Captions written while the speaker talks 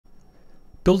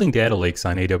Building data lakes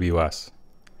on AWS.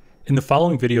 In the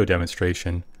following video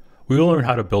demonstration, we will learn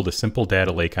how to build a simple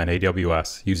data lake on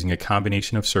AWS using a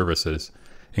combination of services,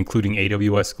 including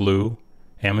AWS Glue,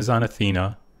 Amazon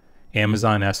Athena,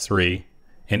 Amazon S3,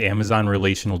 and Amazon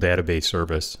Relational Database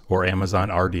Service, or Amazon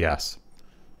RDS.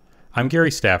 I'm Gary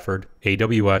Stafford,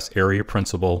 AWS Area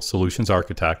Principal Solutions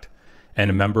Architect, and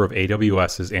a member of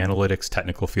AWS's Analytics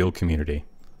Technical Field Community.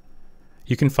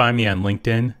 You can find me on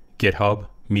LinkedIn, GitHub,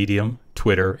 Medium,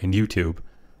 Twitter, and YouTube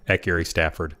at Gary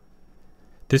Stafford.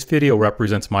 This video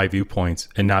represents my viewpoints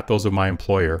and not those of my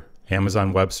employer,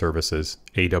 Amazon Web Services,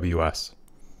 AWS.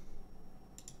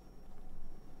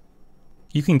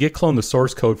 You can git clone the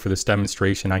source code for this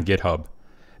demonstration on GitHub.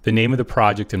 The name of the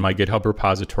project in my GitHub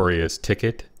repository is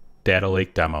Ticket Data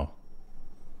Lake Demo.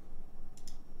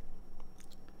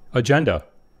 Agenda.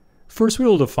 First, we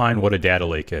will define what a data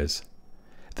lake is.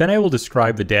 Then I will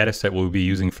describe the dataset we'll be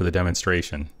using for the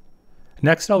demonstration.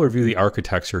 Next, I'll review the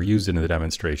architecture used in the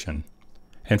demonstration.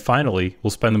 And finally,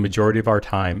 we'll spend the majority of our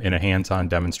time in a hands-on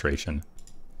demonstration.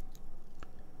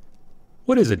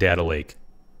 What is a data lake?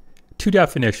 Two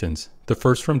definitions, the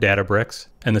first from Databricks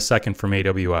and the second from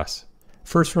AWS.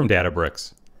 First from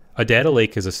Databricks. A data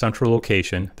lake is a central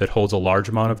location that holds a large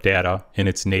amount of data in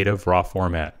its native raw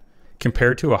format.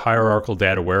 Compared to a hierarchical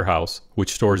data warehouse,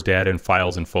 which stores data in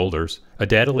files and folders, a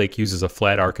data lake uses a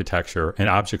flat architecture and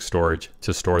object storage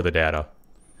to store the data.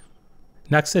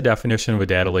 Next, the definition of a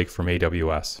data lake from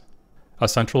AWS. A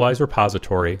centralized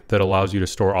repository that allows you to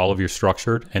store all of your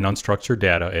structured and unstructured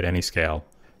data at any scale.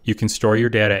 You can store your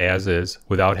data as is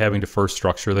without having to first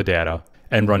structure the data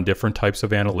and run different types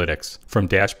of analytics, from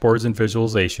dashboards and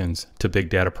visualizations to big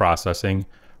data processing,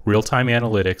 real-time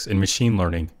analytics, and machine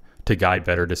learning to guide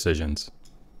better decisions.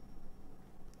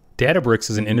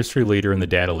 Databricks is an industry leader in the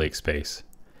data lake space.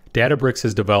 Databricks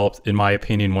has developed, in my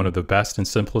opinion, one of the best and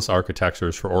simplest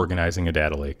architectures for organizing a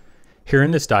data lake. Here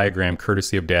in this diagram,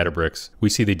 courtesy of Databricks, we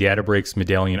see the Databricks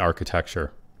medallion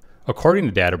architecture.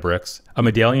 According to Databricks, a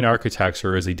medallion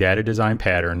architecture is a data design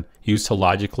pattern used to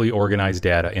logically organize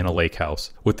data in a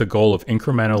lakehouse, with the goal of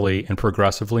incrementally and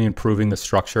progressively improving the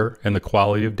structure and the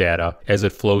quality of data as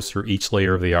it flows through each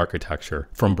layer of the architecture,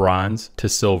 from bronze to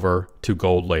silver to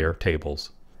gold layer tables.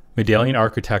 Medallion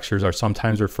architectures are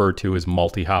sometimes referred to as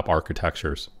multi-hop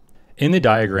architectures. In the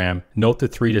diagram, note the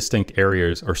three distinct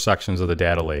areas or sections of the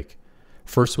data lake.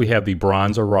 First, we have the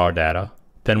bronze or raw data,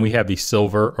 then we have the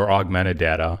silver or augmented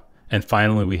data, and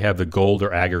finally we have the gold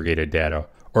or aggregated data,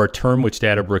 or a term which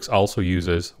Databricks also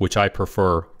uses, which I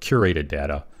prefer, curated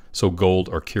data, so gold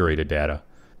or curated data.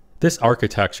 This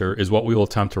architecture is what we will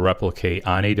attempt to replicate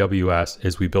on AWS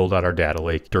as we build out our data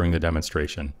lake during the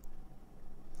demonstration.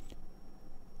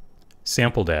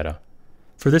 Sample data.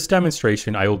 For this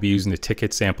demonstration, I will be using the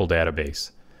Ticket Sample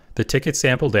Database. The Ticket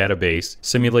Sample Database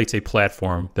simulates a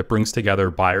platform that brings together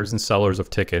buyers and sellers of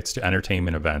tickets to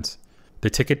entertainment events. The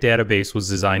Ticket Database was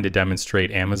designed to demonstrate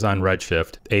Amazon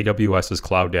Redshift, AWS's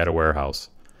cloud data warehouse.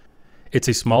 It's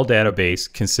a small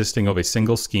database consisting of a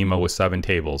single schema with 7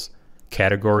 tables: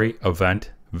 category,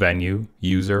 event, venue,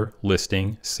 user,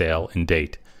 listing, sale, and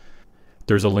date.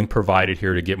 There's a link provided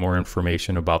here to get more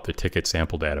information about the Ticket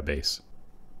Sample Database.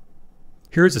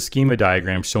 Here is a schema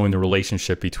diagram showing the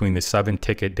relationship between the 7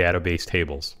 ticket database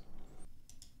tables.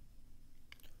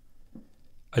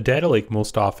 A data lake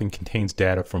most often contains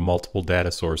data from multiple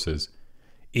data sources,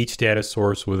 each data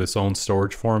source with its own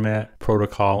storage format,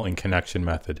 protocol, and connection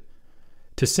method.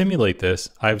 To simulate this,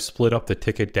 I have split up the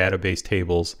ticket database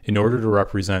tables in order to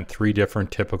represent 3 different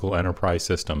typical enterprise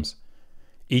systems.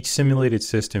 Each simulated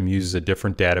system uses a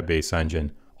different database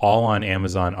engine, all on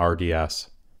Amazon RDS.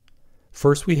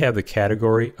 First, we have the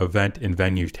category, event, and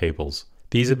venue tables.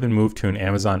 These have been moved to an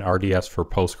Amazon RDS for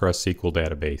PostgreSQL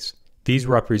database. These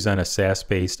represent a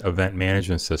SaaS-based event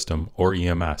management system, or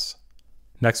EMS.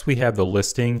 Next, we have the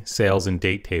listing, sales, and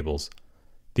date tables.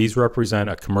 These represent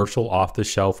a commercial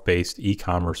off-the-shelf based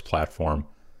e-commerce platform.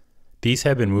 These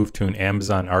have been moved to an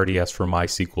Amazon RDS for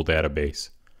MySQL database.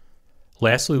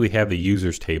 Lastly, we have the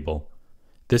users table.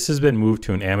 This has been moved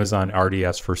to an Amazon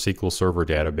RDS for SQL Server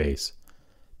database.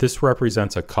 This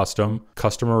represents a custom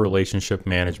customer relationship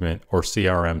management, or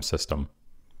CRM system.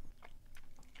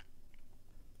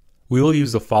 We will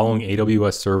use the following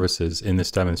AWS services in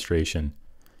this demonstration: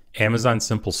 Amazon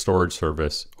Simple Storage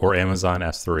Service, or Amazon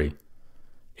S3,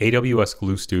 AWS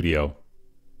Glue Studio,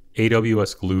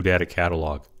 AWS Glue Data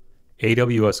Catalog,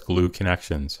 AWS Glue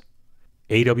Connections,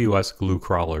 AWS Glue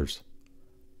Crawlers,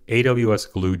 AWS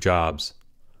Glue Jobs,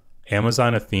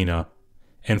 Amazon Athena,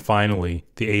 and finally,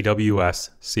 the AWS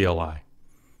CLI.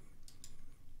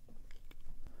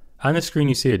 On the screen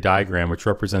you see a diagram which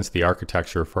represents the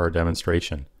architecture for our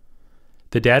demonstration.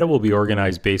 The data will be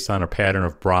organized based on a pattern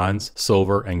of bronze,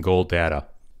 silver, and gold data.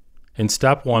 In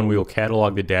step 1, we will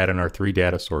catalog the data in our 3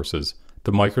 data sources,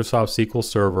 the Microsoft SQL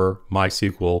Server,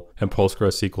 MySQL, and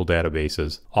PostgreSQL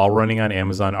databases, all running on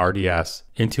Amazon RDS,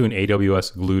 into an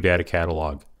AWS Glue data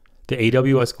catalog. The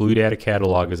AWS Glue data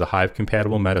catalog is a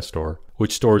Hive-compatible metastore,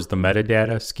 which stores the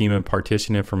metadata, schema, and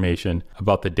partition information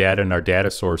about the data in our data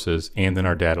sources and in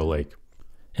our data lake.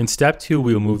 In step 2,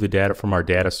 we will move the data from our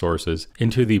data sources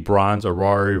into the bronze or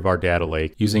raw area of our data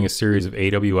lake using a series of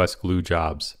AWS Glue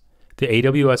jobs. The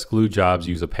AWS Glue jobs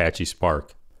use Apache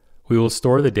Spark. We will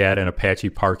store the data in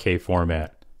Apache Parquet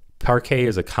format. Parquet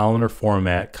is a columnar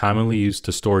format commonly used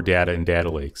to store data in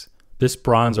data lakes. This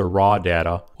bronze or raw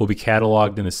data will be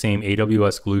cataloged in the same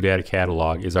AWS Glue data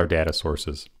catalog as our data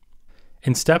sources.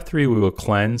 In step 3, we will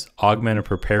cleanse, augment, and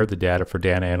prepare the data for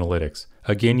data analytics,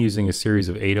 again using a series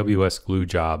of AWS Glue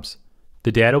jobs.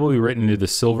 The data will be written into the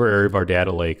silver area of our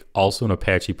data lake, also in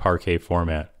Apache Parquet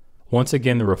format. Once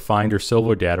again, the refined or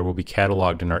silver data will be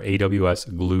cataloged in our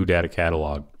AWS Glue data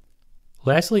catalog.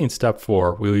 Lastly, in step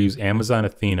 4, we will use Amazon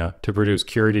Athena to produce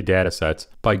curated datasets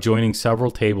by joining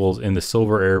several tables in the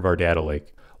silver area of our data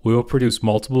lake. We will produce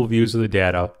multiple views of the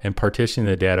data and partition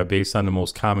the data based on the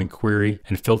most common query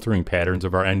and filtering patterns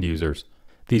of our end users.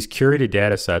 These curated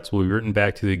datasets will be written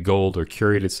back to the gold or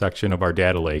curated section of our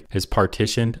data lake as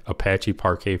partitioned Apache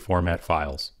Parquet format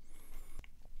files.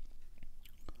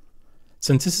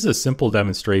 Since this is a simple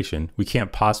demonstration, we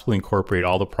can't possibly incorporate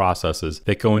all the processes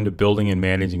that go into building and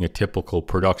managing a typical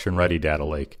production-ready data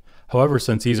lake. However,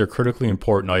 since these are critically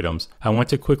important items, I want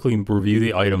to quickly review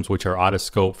the items which are out of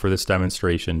scope for this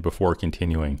demonstration before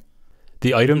continuing.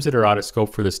 The items that are out of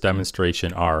scope for this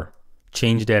demonstration are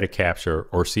Change Data Capture,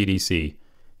 or CDC,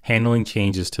 handling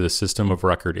changes to the system of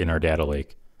record in our data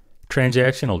lake;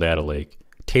 Transactional Data Lake,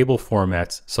 table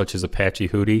formats such as Apache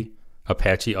Hudi,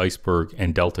 Apache Iceberg,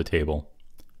 and Delta Table;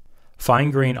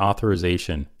 Fine-grained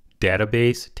authorization,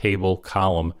 database, table,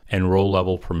 column, and row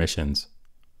level permissions;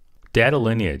 Data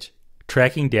lineage,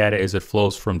 tracking data as it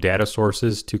flows from data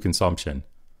sources to consumption;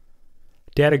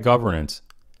 Data governance,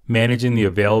 managing the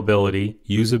availability,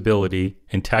 usability,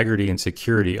 integrity, and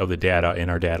security of the data in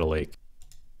our data lake;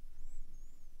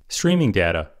 Streaming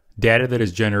data, data that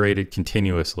is generated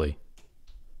continuously;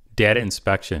 Data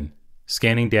inspection,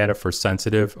 scanning data for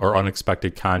sensitive or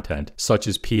unexpected content, such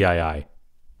as PII;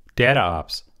 Data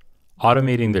ops,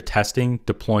 automating the testing,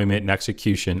 deployment, and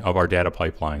execution of our data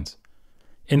pipelines;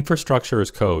 Infrastructure as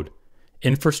code,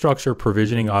 infrastructure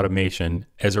provisioning automation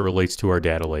as it relates to our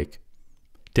data lake;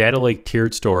 Data lake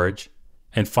tiered storage;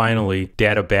 and finally,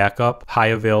 data backup, high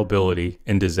availability,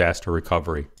 and disaster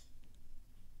recovery.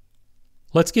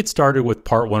 Let's get started with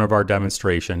part 1 of our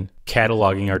demonstration,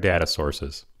 cataloging our data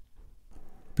sources.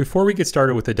 Before we get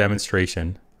started with the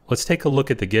demonstration, let's take a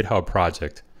look at the GitHub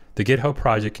project. The GitHub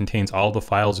project contains all the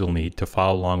files you'll need to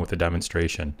follow along with the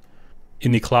demonstration.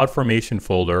 In the CloudFormation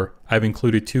folder, I've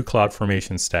included 2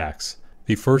 CloudFormation stacks.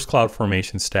 The first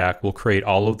CloudFormation stack will create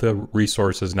all of the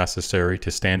resources necessary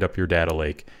to stand up your data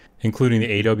lake, including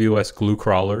the AWS Glue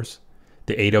crawlers,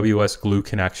 the AWS Glue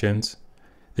connections,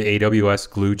 the AWS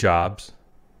Glue jobs,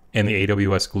 and the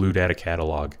AWS Glue data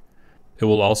catalog. It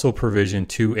will also provision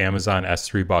 2 Amazon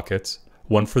S3 buckets,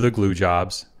 one for the Glue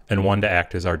jobs, and one to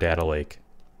act as our data lake.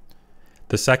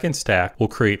 The second stack will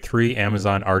create 3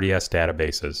 Amazon RDS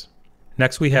databases.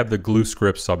 Next, we have the Glue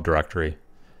scripts subdirectory.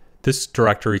 This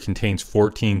directory contains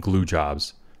 14 Glue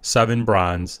jobs, 7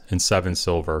 bronze and 7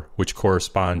 silver, which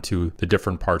correspond to the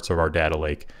different parts of our data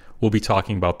lake. We'll be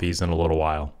talking about these in a little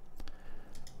while.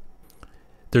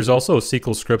 There's also a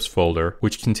SQL scripts folder,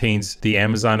 which contains the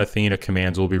Amazon Athena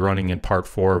commands we'll be running in part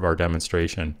 4 of our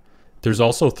demonstration. There's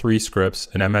also 3 scripts,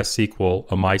 an MS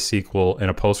SQL, a MySQL, and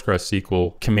a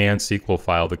PostgreSQL command SQL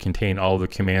file that contain all the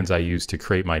commands I use to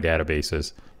create my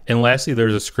databases. And lastly,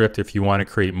 there's a script if you want to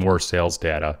create more sales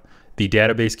data. The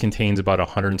database contains about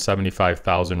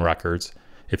 175,000 records.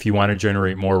 If you want to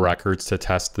generate more records to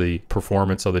test the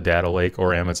performance of the data lake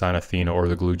or Amazon Athena or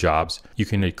the Glue jobs, you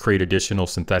can create additional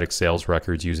synthetic sales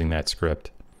records using that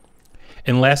script.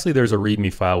 And lastly, there's a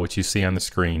README file which you see on the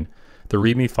screen. The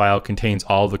README file contains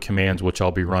all the commands which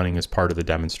I'll be running as part of the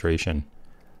demonstration.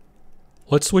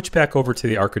 Let's switch back over to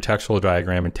the architectural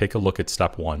diagram and take a look at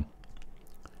step 1.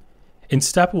 In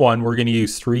step 1, we're going to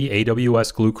use 3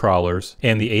 AWS Glue crawlers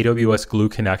and the AWS Glue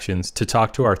connections to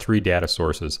talk to our 3 data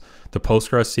sources, the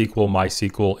PostgreSQL,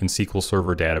 MySQL, and SQL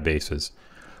Server databases.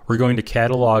 We're going to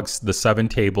catalog the 7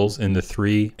 tables in the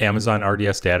 3 Amazon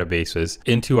RDS databases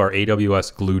into our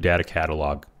AWS Glue data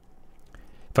catalog.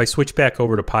 If I switch back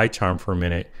over to PyCharm for a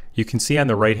minute, You can see on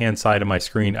the right-hand side of my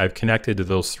screen, I've connected to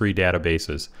those three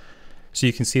databases. So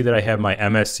you can see that I have my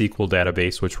MS SQL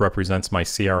database, which represents my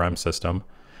CRM system.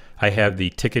 I have the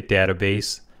ticket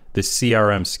database, the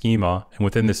CRM schema, and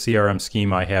within the CRM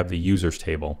schema, I have the users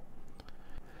table.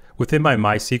 Within my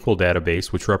MySQL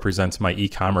database, which represents my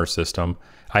e-commerce system,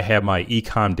 I have my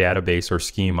e-com database or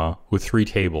schema with three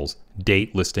tables: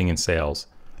 date, listing, and sales.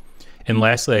 And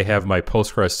lastly, I have my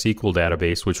PostgreSQL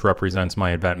database, which represents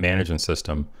my event management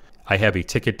system. I have a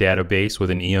ticket database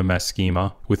with an EMS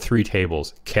schema with three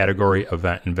tables: category,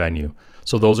 event, and venue.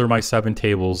 So those are my 7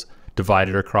 tables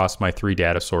divided across my 3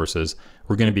 data sources.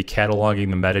 We're going to be cataloging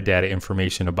the metadata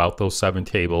information about those 7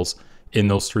 tables in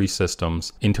those 3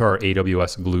 systems into our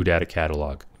AWS Glue data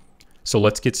catalog. So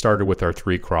let's get started with our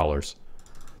 3 crawlers.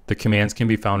 The commands can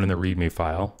be found in the README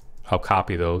file. I'll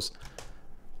copy those.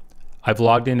 I've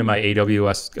logged into my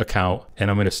AWS account and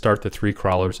I'm going to start the 3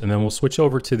 crawlers, and then we'll switch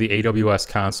over to the AWS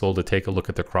console to take a look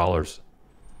at the crawlers.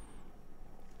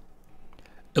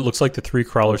 It looks like the 3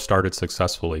 crawlers started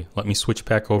successfully. Let me switch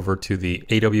back over to the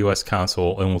AWS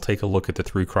console and we'll take a look at the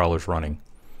 3 crawlers running.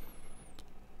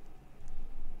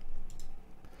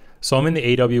 So I'm in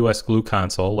the AWS Glue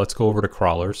console. Let's go over to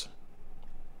crawlers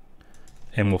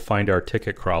and we'll find our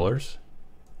ticket crawlers.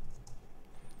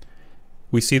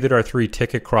 We see that our 3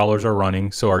 ticket crawlers are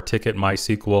running. So our ticket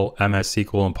MySQL, MS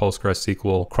SQL, and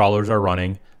PostgreSQL crawlers are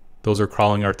running. Those are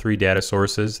crawling our 3 data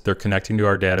sources. They're connecting to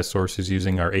our data sources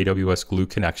using our AWS Glue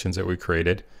connections that we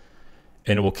created.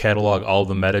 And it will catalog all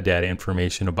the metadata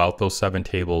information about those 7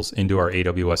 tables into our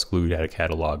AWS Glue data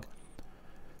catalog.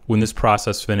 When this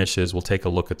process finishes, we'll take a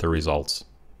look at the results.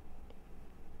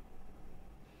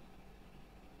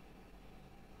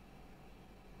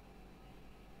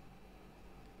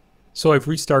 So I've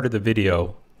restarted the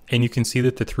video and you can see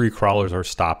that the 3 crawlers are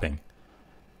stopping.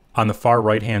 On the far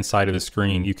right hand side of the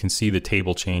screen, you can see the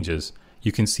table changes.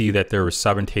 You can see that there were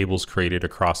 7 tables created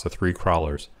across the 3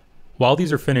 crawlers. While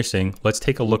these are finishing, let's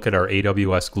take a look at our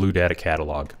AWS Glue data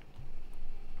catalog.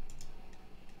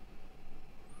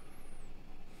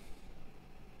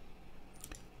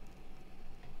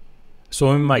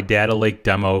 So in my Data Lake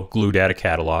demo Glue data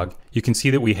catalog, you can see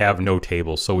that we have no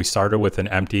tables. So we started with an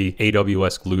empty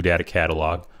AWS Glue data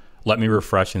catalog. Let me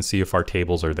refresh and see if our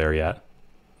tables are there yet.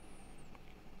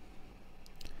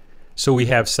 So we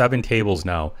have 7 tables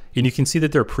now, and you can see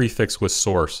that they're prefixed with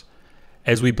source.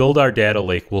 As we build our data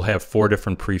lake, we'll have 4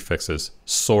 different prefixes: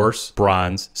 source,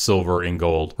 bronze, silver, and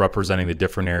gold, representing the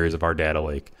different areas of our data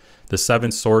lake. The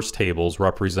 7 source tables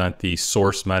represent the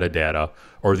source metadata,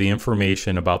 or the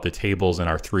information about the tables in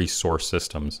our 3 source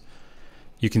systems.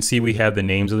 You can see we have the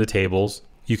names of the tables.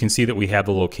 You can see that we have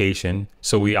the location,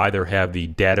 so we either have the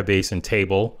database and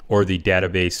table or the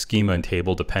database schema and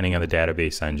table, depending on the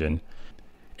database engine.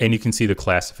 And you can see the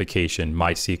classification: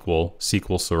 MySQL,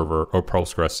 SQL Server, or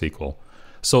PostgreSQL.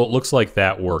 So it looks like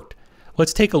that worked.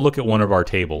 Let's take a look at one of our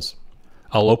tables.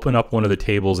 I'll open up one of the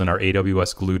tables in our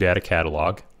AWS Glue data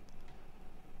catalog.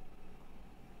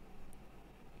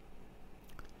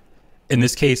 In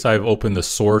this case, I've opened the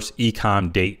source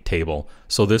ecom date table.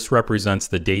 So this represents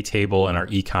the date table in our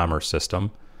e-commerce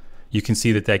system. You can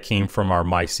see that that came from our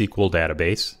MySQL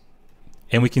database.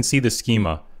 And we can see the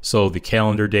schema. So the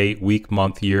calendar date, week,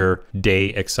 month, year,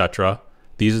 day, etc.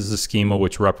 These is the schema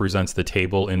which represents the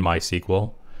table in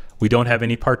MySQL. We don't have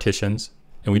any partitions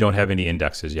and we don't have any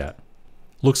indexes yet.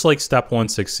 Looks like step 1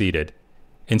 succeeded.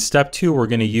 In step 2, we're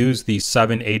going to use these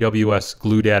 7 AWS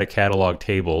Glue data catalog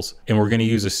tables, and we're going to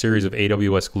use a series of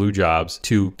AWS Glue jobs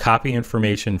to copy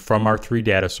information from our 3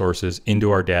 data sources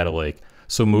into our data lake.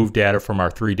 So move data from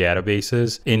our 3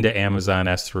 databases into Amazon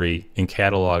S3 and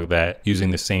catalog that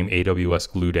using the same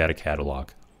AWS Glue data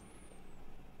catalog.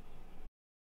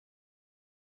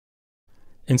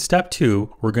 In step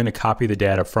 2, we're going to copy the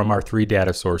data from our 3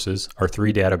 data sources, our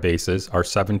 3 databases, our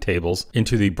 7 tables,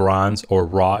 into the bronze or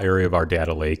raw area of our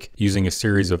data lake using a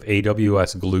series of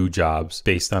AWS Glue jobs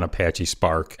based on Apache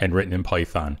Spark and written in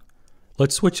Python.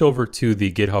 Let's switch over to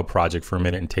the GitHub project for a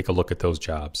minute and take a look at those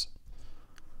jobs.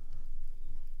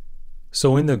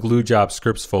 So in the Glue job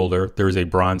scripts folder, there is a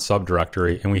bronze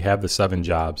subdirectory and we have the 7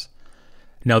 jobs.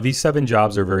 Now these 7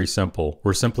 jobs are very simple.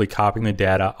 We're simply copying the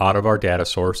data out of our data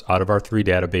source, out of our 3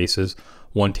 databases,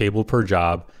 1 table per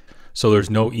job. So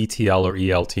there's no ETL or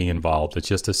ELT involved. It's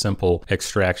just a simple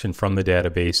extraction from the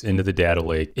database into the data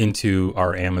lake into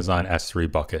our Amazon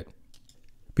S3 bucket.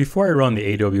 Before I run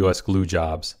the AWS Glue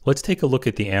jobs, let's take a look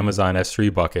at the Amazon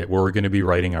S3 bucket where we're going to be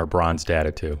writing our bronze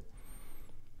data to.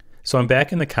 So I'm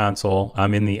back in the console.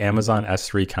 I'm in the Amazon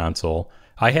S3 console.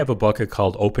 I have a bucket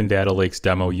called Open Data Lakes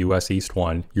Demo US East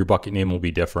 1. Your bucket name will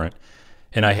be different.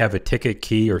 and I have a ticket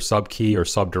key or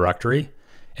subdirectory.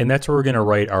 And that's where we're going to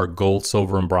write our gold,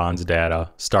 silver, and bronze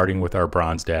data, starting with our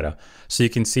bronze data. So you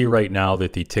can see right now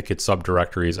that the ticket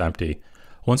subdirectory is empty.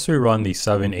 Once we run the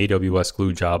 7 AWS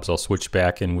Glue jobs, I'll switch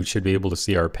back and we should be able to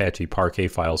see our Apache Parquet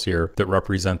files here that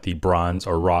represent the bronze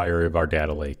or raw area of our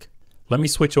data lake. Let me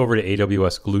switch over to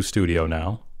AWS Glue Studio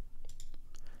now,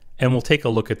 and we'll take a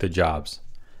look at the jobs.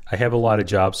 I have a lot of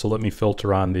jobs, so let me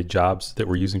filter on the jobs that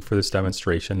we're using for this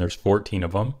demonstration. There's 14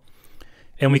 of them,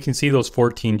 and we can see those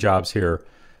 14 jobs here.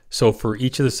 So for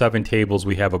each of the 7 tables,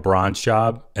 we have a bronze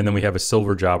job, and then we have a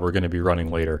silver job we're going to be running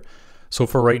later. So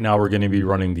for right now, we're going to be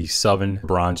running the 7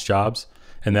 bronze jobs,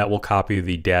 and that will copy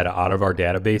the data out of our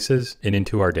databases and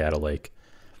into our data lake.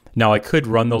 Now I could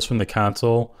run those from the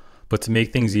console, but to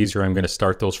make things easier, I'm going to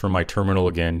start those from my terminal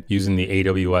again using the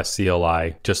AWS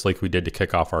CLI, just like we did to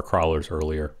kick off our crawlers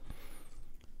earlier.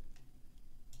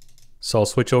 So I'll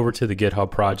switch over to the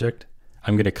GitHub project.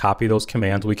 I'm going to copy those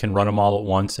commands. We can run them all at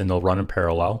once and they'll run in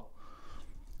parallel.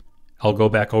 I'll go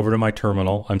back over to my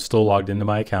terminal. I'm still logged into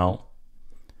my account.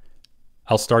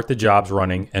 I'll start the jobs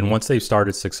running, and once they've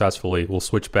started successfully, we'll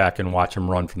switch back and watch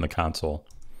them run from the console.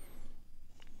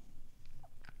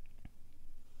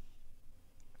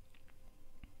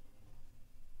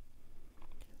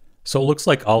 So it looks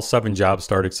like all 7 jobs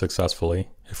started successfully.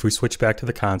 If we switch back to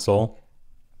the console,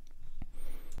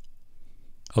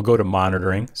 I'll go to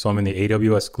monitoring. So I'm in the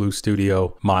AWS Glue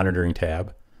Studio monitoring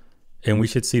tab, and we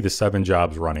should see the 7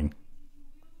 jobs running.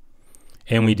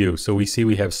 And we do. So we see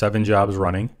we have 7 jobs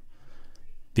running.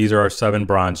 These are our 7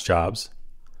 bronze jobs.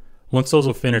 Once those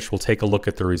will finish, we'll take a look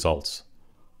at the results.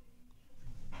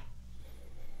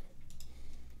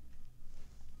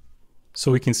 So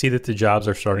we can see that the jobs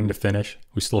are starting to finish.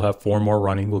 We still have 4 more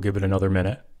running. We'll give it another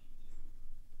minute.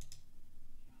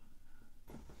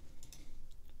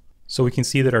 So we can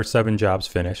see that our 7 jobs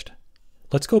finished.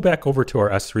 Let's go back over to our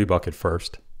S3 bucket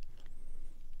first.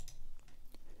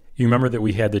 You remember that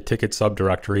we had the ticket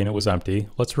subdirectory and it was empty.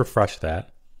 Let's refresh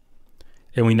that.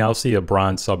 And we now see a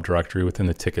bronze subdirectory within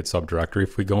the ticket subdirectory.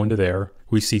 If we go into there,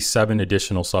 we see 7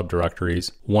 additional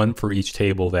subdirectories, 1 for each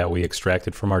table that we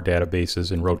extracted from our databases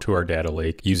and wrote to our data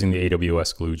lake using the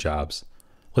AWS Glue jobs.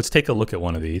 Let's take a look at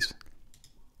one of these.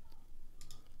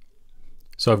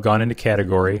 So I've gone into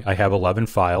category. I have 11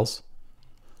 files.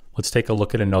 Let's take a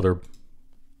look at another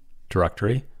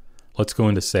directory. Let's go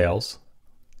into sales.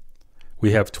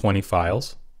 We have 20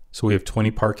 files. So we have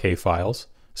 20 Parquet files.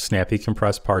 Snappy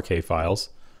compressed Parquet files.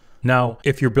 Now,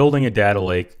 if you're building a data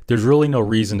lake, there's really no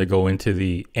reason to go into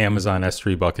the Amazon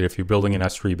S3 bucket. If you're building an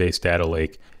S3 based data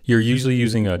lake, you're usually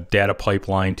using a data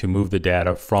pipeline to move the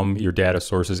data from your data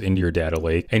sources into your data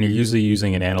lake, and you're usually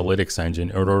using an analytics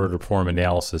engine in order to perform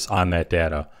analysis on that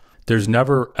data. There's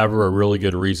never ever a really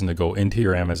good reason to go into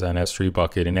your Amazon S3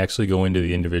 bucket and actually go into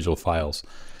the individual files.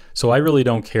 So I really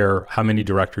don't care how many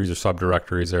directories or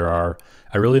subdirectories there are.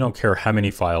 I really don't care how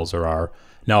many files there are.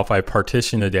 Now, if I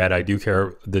partition the data, I do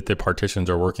care that the partitions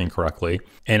are working correctly.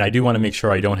 And I do want to make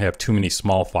sure I don't have too many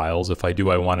small files. If I do,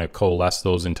 I want to coalesce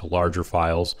those into larger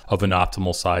files of an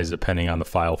optimal size depending on the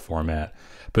file format.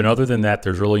 But other than that,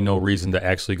 there's really no reason to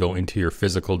actually go into your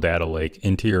physical data lake,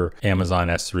 into your Amazon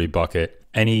S3 bucket.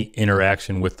 Any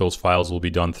interaction with those files will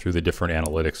be done through the different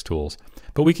analytics tools.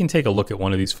 But we can take a look at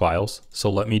one of these files. So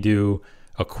let me do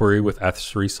a query with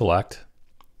S3 select.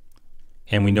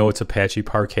 And we know it's Apache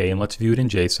Parquet, and let's view it in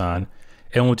JSON.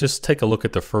 And we'll just take a look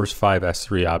at the first 5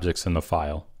 S3 objects in the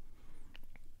file.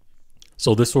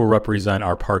 So this will represent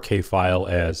our Parquet file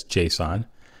as JSON.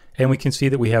 And we can see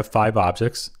that we have 5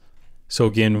 objects. So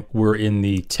again, we're in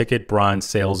the ticket bronze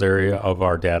sales area of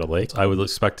our data lake. I would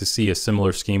expect to see a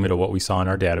similar schema to what we saw in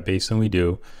our database, and we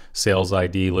do. Sales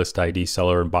ID, list ID,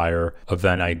 seller and buyer,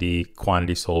 event ID,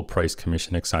 quantity sold, price,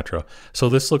 commission, etc. So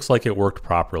this looks like it worked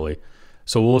properly.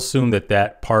 So we'll assume that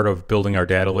that part of building our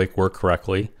data lake worked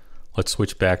correctly. Let's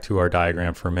switch back to our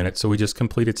diagram for a minute. So we just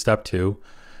completed step 2.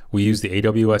 We used the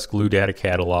AWS Glue Data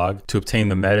Catalog to obtain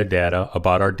the metadata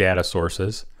about our data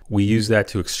sources. We used that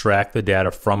to extract the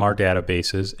data from our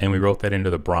databases, and we wrote that into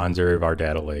the bronze area of our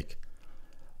data lake.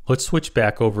 Let's switch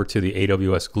back over to the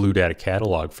AWS Glue Data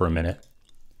Catalog for a minute.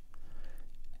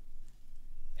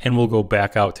 And we'll go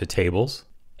back out to tables.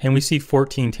 And we see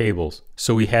 14 tables.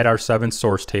 So we had our 7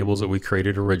 source tables that we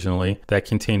created originally that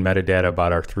contain metadata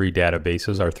about our 3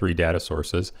 databases, our 3 data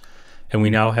sources. And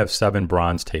we now have 7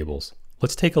 bronze tables.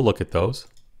 Let's take a look at those.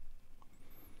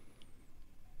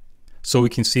 So we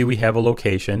can see we have a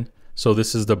location. So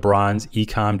this is the bronze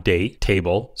ecom date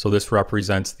table. So this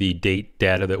represents the date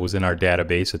data that was in our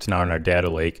database. It's now in our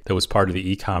data lake that was part of the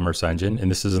e-commerce engine.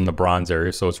 And this is in the bronze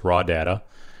area, so it's raw data.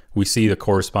 We see the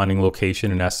corresponding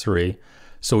location in S3.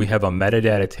 So we have a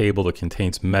metadata table that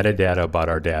contains metadata about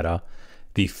our data.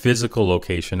 The physical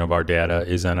location of our data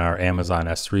is in our Amazon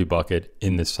S3 bucket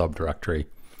in this subdirectory.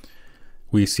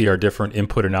 We see our different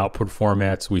input and output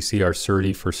formats. We see our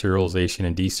SERDI for serialization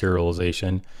and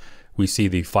deserialization. We see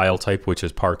the file type, which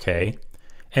is Parquet.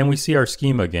 And we see our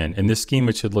schema again. And this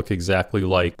schema should look exactly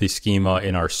like the schema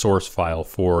in our source file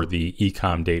for the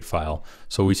ecom date file.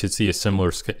 So we should see a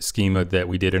similar schema that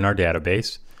we did in our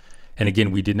database. And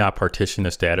again, we did not partition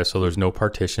this data, so there's no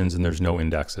partitions and there's no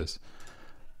indexes.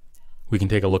 We can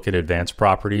take a look at advanced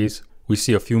properties. We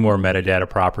see a few more metadata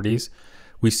properties.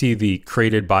 We see the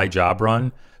created by job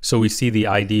run. So we see the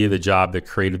ID of the job that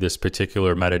created this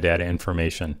particular metadata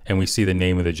information, and we see the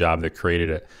name of the job that created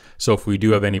it. So if we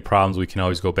do have any problems, we can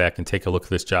always go back and take a look at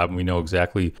this job, and we know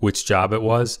exactly which job it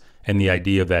was and the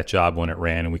ID of that job when it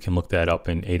ran, and we can look that up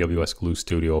in AWS Glue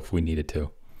Studio if we needed to.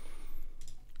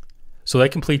 So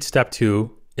that completes step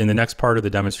 2. In the next part of the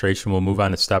demonstration, we'll move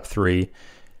on to step 3.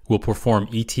 We'll perform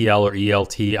ETL or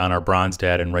ELT on our bronze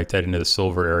data and write that into the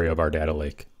silver area of our data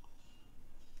lake.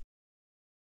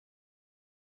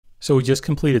 So we just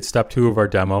completed step 2 of our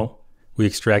demo. We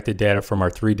extracted data from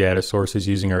our 3 data sources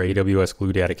using our AWS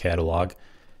Glue data catalog.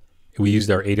 We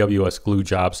used our AWS Glue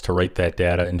jobs to write that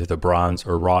data into the bronze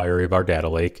or raw area of our data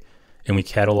lake, and we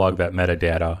catalog that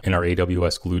metadata in our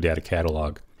AWS Glue data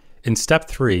catalog. In step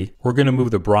 3, we're going to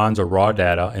move the bronze or raw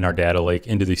data in our data lake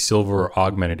into the silver or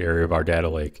augmented area of our data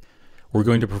lake. We're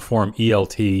going to perform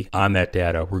ELT on that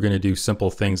data. We're going to do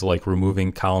simple things like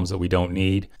removing columns that we don't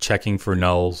need, checking for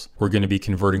nulls. We're going to be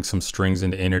converting some strings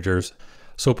into integers.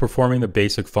 So performing the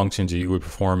basic functions that you would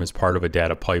perform as part of a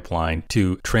data pipeline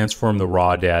to transform the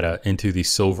raw data into the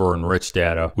silver enriched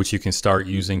data, which you can start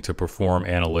using to perform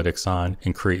analytics on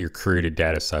and create your created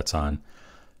data sets on.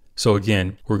 So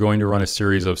again, we're going to run a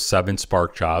series of 7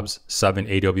 Spark jobs, 7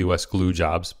 AWS Glue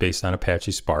jobs based on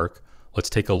Apache Spark. Let's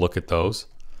take a look at those.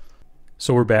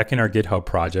 So we're back in our GitHub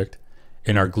project.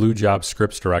 In our Glue job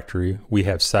scripts directory, we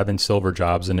have 7 silver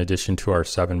jobs in addition to our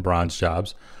 7 bronze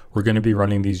jobs. We're going to be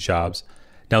running these jobs.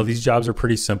 Now these jobs are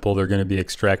pretty simple. They're going to be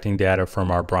extracting data from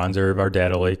our bronze area of our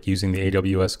data lake using the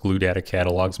AWS Glue data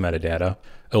catalog's metadata.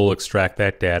 It will extract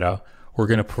that data. We're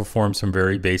going to perform some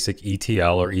very basic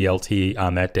ETL or ELT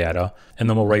on that data, and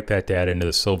then we'll write that data into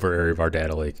the silver area of our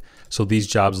data lake. So these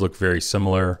jobs look very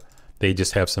similar. They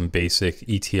just have some basic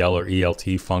ETL or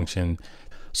ELT function.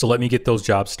 So let me get those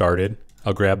jobs started.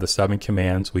 I'll grab the 7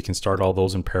 commands. We can start all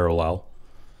those in parallel.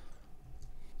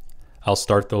 I'll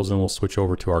start those and we'll switch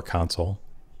over to our console.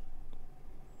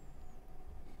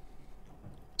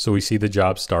 So we see the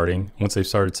job starting. Once they've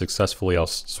started successfully, I'll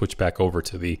switch back over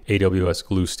to the AWS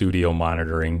Glue Studio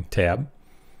monitoring tab.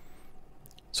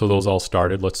 So those all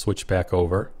started. Let's switch back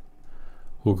over.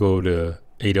 We'll go to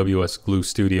AWS Glue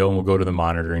Studio and we'll go to the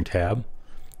monitoring tab.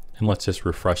 And let's just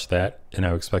refresh that. And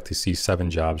I would expect to see 7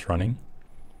 jobs running.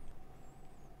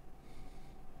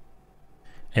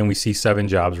 And we see 7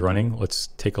 jobs running. Let's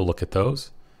take a look at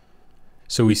those.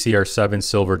 So we see our 7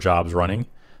 silver jobs running.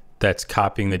 That's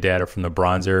copying the data from the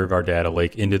bronze area of our data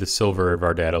lake into the silver area of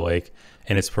our data lake,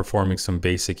 and it's performing some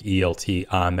basic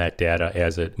ELT on that data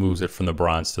as it moves it from the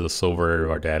bronze to the silver area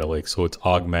of our data lake. So it's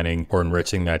augmenting or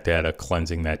enriching that data,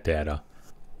 cleansing that data.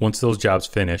 Once those jobs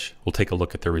finish, we'll take a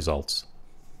look at the results.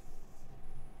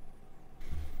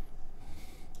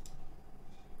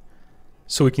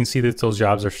 So we can see that those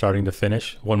jobs are starting to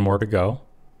finish. 1 more to go.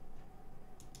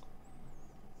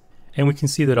 And we can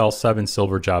see that all 7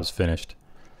 silver jobs finished.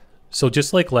 So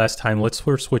just like last time, let's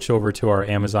switch over to our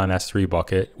Amazon S3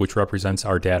 bucket, which represents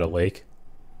our data lake.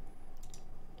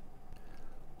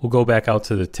 We'll go back out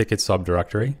to the ticket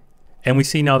subdirectory. And we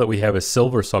see now that we have a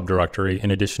silver subdirectory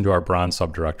in addition to our bronze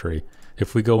subdirectory.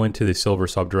 If we go into the silver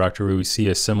subdirectory, we see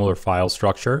a similar file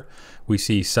structure. We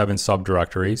see 7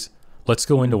 subdirectories. Let's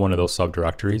go into one of those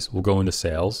subdirectories. We'll go into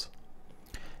sales.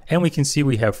 And we can see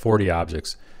we have 40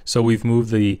 objects. So we've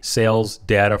moved the sales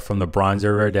data from the bronze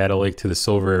area of data lake to the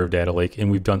silver area of data lake,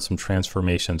 and we've done some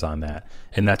transformations on that.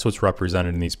 And that's what's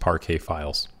represented in these Parquet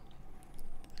files.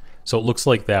 So it looks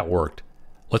like that worked.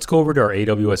 Let's go over to our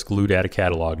AWS Glue data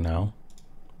catalog now.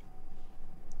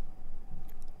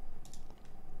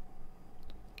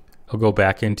 I'll go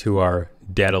back into our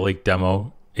data lake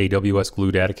demo AWS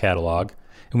Glue data catalog,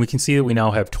 and we can see that we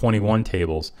now have 21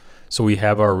 tables. So we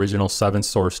have our original 7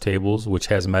 source tables, which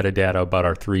has metadata about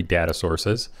our 3 data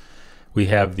sources. We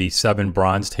have the 7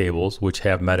 bronze tables, which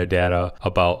have metadata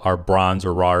about our bronze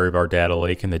or raw area of our data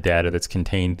lake and the data that's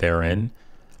contained therein.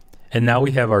 And now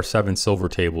we have our 7 silver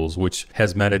tables, which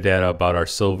has metadata about our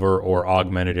silver or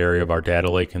augmented area of our data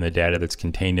lake and the data that's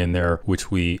contained in there, which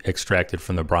we extracted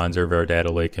from the bronze area of our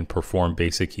data lake and performed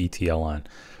basic ETL on.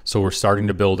 So we're starting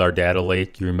to build our data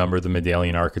lake. You remember the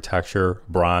medallion architecture,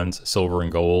 bronze, silver,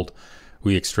 and gold.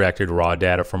 We extracted raw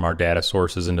data from our data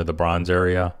sources into the bronze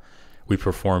area. We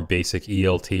performed basic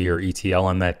ELT or ETL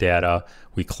on that data.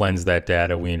 We cleansed that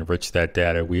data, we enriched that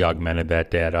data, we augmented that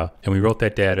data, and we wrote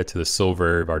that data to the silver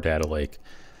area of our data lake.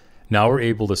 Now we're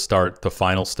able to start the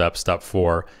final step, step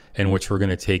 4, in which we're going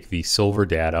to take the silver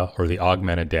data or the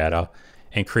augmented data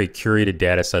and create curated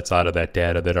data sets out of that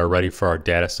data that are ready for our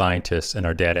data scientists and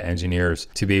our data engineers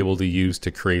to be able to use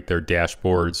to create their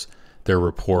dashboards, their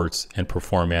reports, and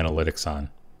perform analytics on.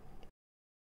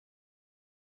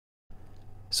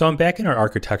 So I'm back in our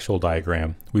architectural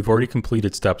diagram. We've already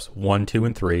completed steps 1, 2,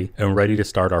 and 3, and we're ready to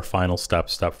start our final step,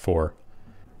 step 4.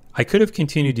 I could have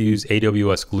continued to use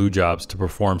AWS glue jobs to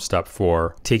perform step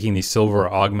 4, taking the silver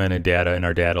or augmented data in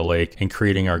our data lake and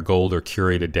creating our gold or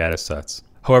curated data sets.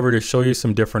 However, to show you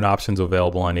some different options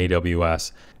available on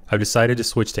AWS, I've decided to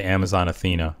switch to Amazon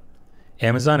Athena.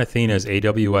 Amazon Athena is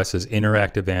AWS's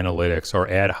interactive analytics or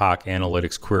ad hoc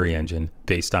analytics query engine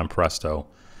based on Presto.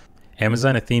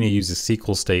 Amazon Athena uses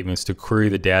SQL statements to query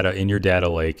the data in your data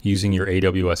lake using your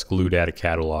AWS Glue data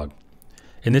catalog.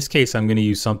 In this case, I'm going to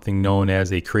use something known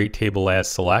as a create table as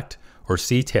select or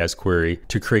CTAS query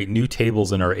to create new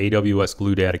tables in our AWS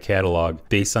Glue data catalog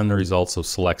based on the results of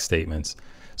select statements.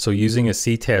 So using a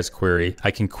CTAS query,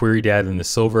 I can query data in the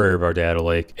silver area of our data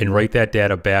lake and write that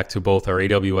data back to both our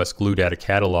AWS Glue data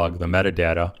catalog, the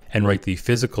metadata, and write the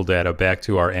physical data back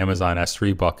to our Amazon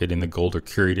S3 bucket in the gold or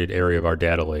curated area of our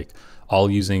data lake, all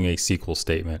using a SQL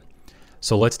statement.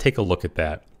 So let's take a look at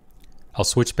that. I'll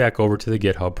switch back over to the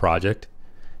GitHub project,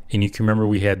 and you can remember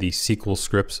we had the SQL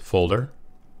scripts folder.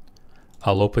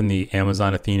 I'll open the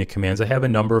Amazon Athena commands. I have a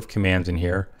number of commands in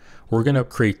here. We're going to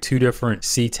create 2 different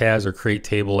CTAS or create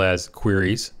table as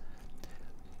queries.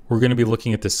 We're going to be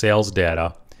looking at the sales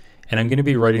data, and I'm going to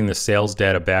be writing the sales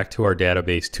data back to our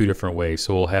database 2 different ways.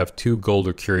 So we'll have 2 gold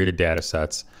or curated data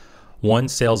sets, one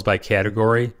sales by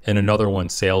category and another one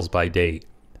sales by date.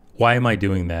 Why am I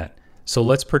doing that? So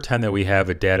let's pretend that we have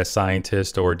a data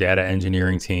scientist or data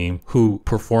engineering team who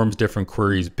performs different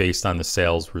queries based on the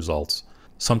sales results.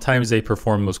 Sometimes they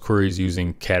perform those queries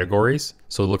using categories,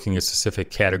 so looking at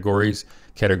specific categories,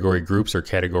 category groups, or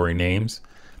category names.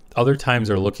 Other times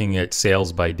they're looking at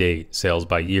sales by date, sales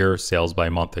by year, sales by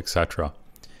month, etc.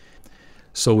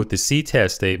 So with the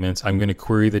CTAS statements, I'm going to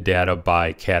query the data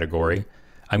by category.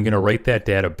 I'm going to write that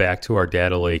data back to our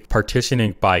data lake,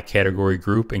 partitioning by category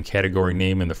group and category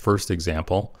name in the first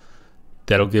example.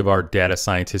 That'll give our data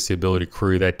scientists the ability to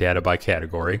query that data by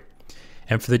category.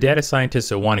 And for the data scientists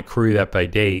that want to query that by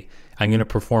date, I'm going to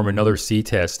perform another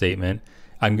CTAS statement.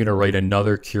 I'm going to write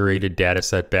another curated data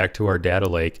set back to our data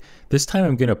lake. This time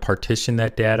I'm going to partition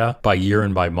that data by year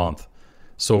and by month.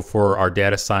 So for our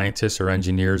data scientists or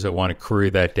engineers that want to query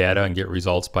that data and get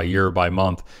results by year or by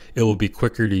month, it will be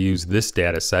quicker to use this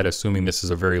data set, assuming this is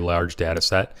a very large data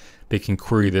set. They can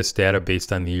query this data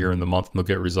based on the year and the month, and they'll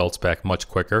get results back much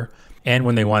quicker. And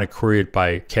when they want to query it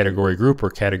by category group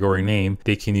or category name,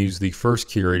 they can use the first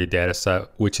curated data set,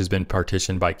 which has been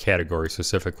partitioned by category,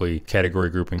 specifically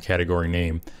category group and category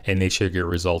name, and they should get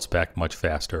results back much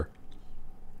faster.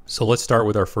 So let's start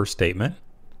with our first statement.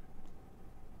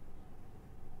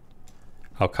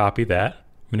 I'll copy that.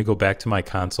 I'm going to go back to my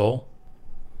console.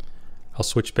 I'll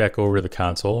switch back over to the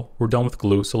console. We're done with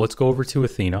Glue, so let's go over to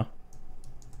Athena.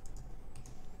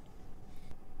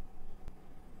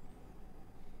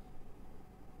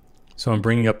 So I'm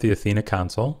bringing up the Athena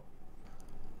console.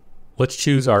 Let's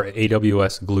choose our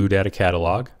AWS Glue data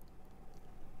catalog.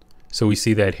 So we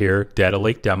see that here, Data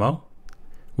Lake Demo.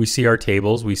 We see our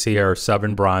tables. We see our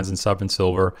 7 bronze and 7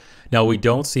 silver. Now what we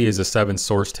don't see is the 7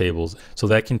 source tables. So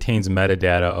that contains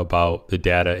metadata about the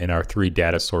data in our 3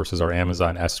 data sources, our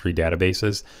Amazon S3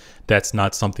 databases. That's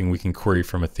not something we can query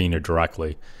from Athena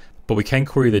directly. But we can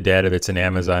query the data that's in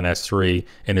Amazon S3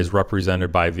 and is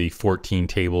represented by the 14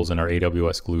 tables in our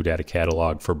AWS Glue data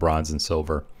catalog for bronze and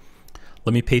silver.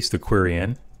 Let me paste the query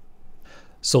in.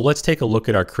 So let's take a look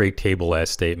at our create table as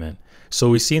statement. So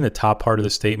we see in the top part of the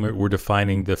statement, we're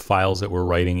defining the files that we're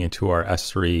writing into our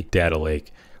S3 data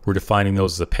lake. We're defining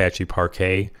those as Apache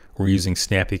Parquet. We're using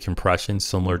snappy compression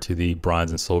similar to the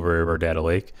bronze and silver area of our data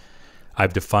lake.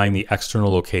 I've defined the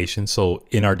external location. So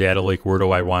in our data lake, where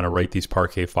do I want to write these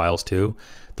Parquet files to?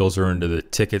 Those are into the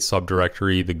ticket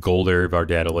subdirectory, the gold area of our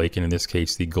data lake, and in this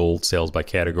case, the gold sales by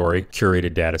category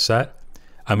curated data set.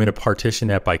 I'm going to partition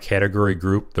that by category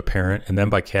group, the parent, and then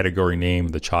by category name,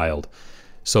 the child.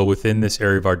 So within this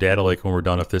area of our data lake, when we're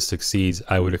done, if this succeeds,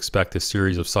 I would expect a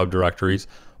series of subdirectories,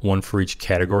 one for each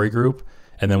category group.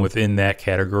 And then within that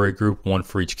category group, one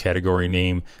for each category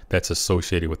name that's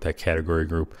associated with that category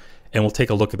group. And we'll take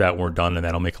a look at that when we're done, and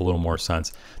that'll make a little more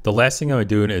sense. The last thing I'm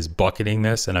doing is bucketing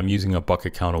this, and I'm using a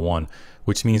bucket count of 1,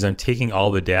 which means I'm taking all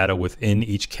the data within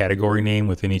each category name,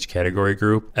 within each category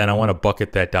group, and I want to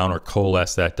bucket that down or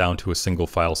coalesce that down to a single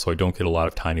file so I don't get a lot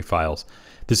of tiny files.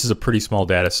 This is a pretty small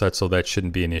data set, so that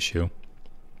shouldn't be an issue.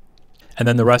 And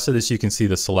then the rest of this, you can see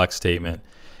the select statement.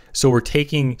 So we're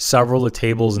taking several of the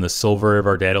tables in the silver area of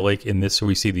our data lake. In this,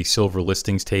 we see the silver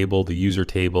listings table, the user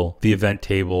table, the event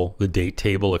table, the date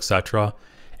table, etc.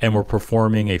 And we're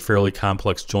performing a fairly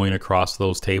complex join across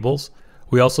those tables.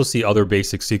 We also see other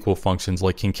basic SQL functions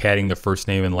like concatenating the first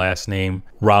name and last name,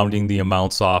 rounding the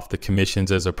amounts off, the commissions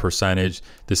as a percentage,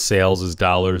 the sales as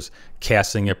dollars,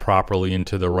 casting it properly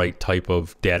into the right type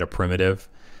of data primitive.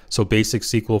 So basic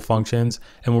SQL functions,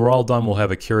 and when we're all done, we'll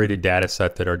have a curated data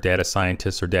set that our data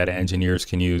scientists or data engineers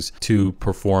can use to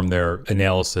perform their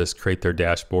analysis, create their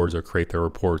dashboards, or create their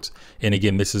reports. And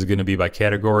again, this is going to be by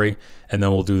category, and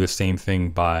then we'll do the same thing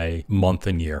by month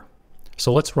and year.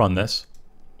 So let's run this.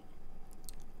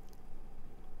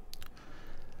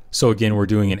 So again, we're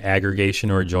doing an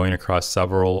aggregation or a join across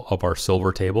several of our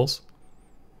silver tables.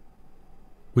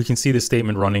 We can see the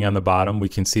statement running on the bottom. We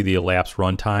can see the elapsed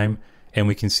runtime, and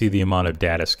we can see the amount of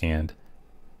data scanned.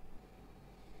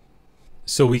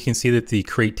 So we can see that the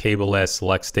create table as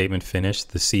select statement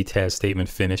finished, the CTAS statement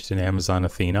finished in Amazon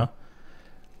Athena.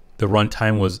 The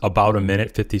runtime was about a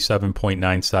minute,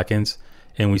 57.9 seconds,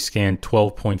 and we scanned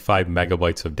 12.5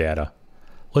 megabytes of data.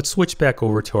 Let's switch back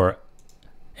over to our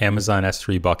Amazon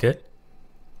S3 bucket.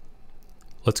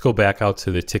 Let's go back out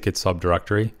to the ticket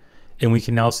subdirectory, and we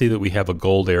can now see that we have a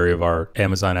gold area of our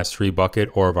Amazon S3 bucket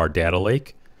or of our data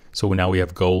lake. So now we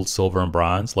have gold, silver, and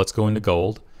bronze. Let's go into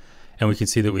gold, and we can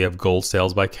see that we have gold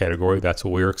sales by category. That's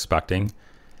what we were expecting.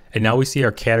 And now we see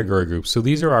our category groups. So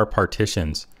these are our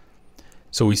partitions.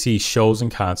 So we see shows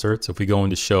and concerts. If we go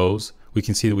into shows, we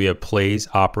can see that we have plays,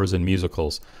 operas, and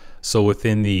musicals. So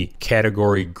within the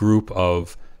category group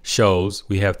of shows,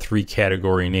 we have 3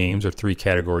 category names or 3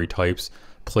 category types: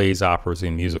 plays, operas,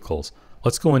 and musicals.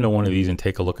 Let's go into one of these and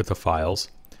take a look at the files.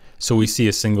 So we see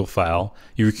a single file.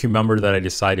 You remember that I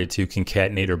decided to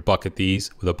concatenate or bucket these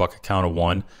with a bucket count of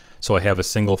 1. So I have a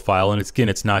single file, and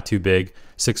it's not too big,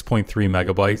 6.3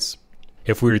 megabytes.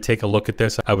 If we were to take a look at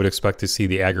this, I would expect to see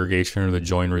the aggregation or the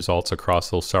join results across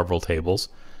those several tables.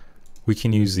 We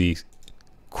can use the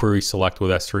query select with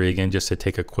S3 again just to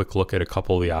take a quick look at a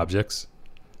couple of the objects.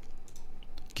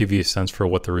 Give you a sense for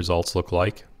what the results look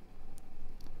like.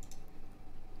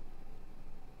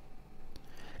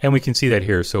 And we can see that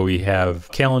here. So we have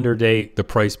calendar date, the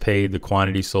price paid, the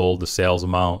quantity sold, the sales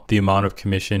amount, the amount of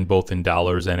commission both in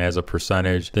dollars and as a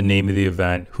percentage, the name of the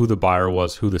event, who the buyer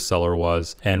was, who the seller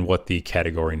was, and what the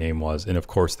category name was. And of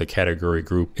course, the category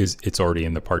group it's already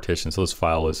in the partition. So this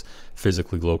file is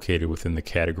physically located within the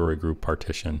category group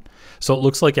partition. So it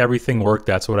looks like everything worked.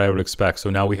 That's what I would expect. So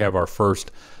now we have our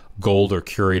first gold or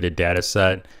curated data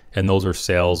set, and those are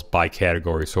sales by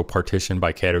category. So partition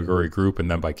by category group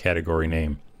and then by category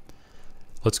name.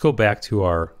 Let's go back to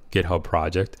our GitHub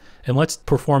project and let's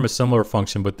perform a similar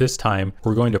function, but this time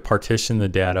we're going to partition the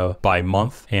data by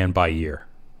month and by year.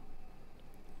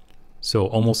 So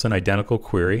almost an identical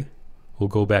query. We'll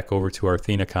go back over to our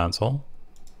Athena console.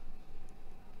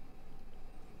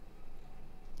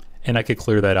 And I could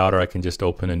clear that out, or I can just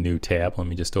open a new tab. Let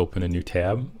me just open a new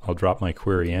tab. I'll drop my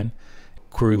query in.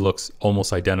 Query looks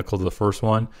almost identical to the first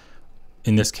one.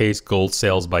 In this case, gold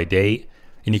sales by date.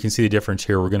 And you can see the difference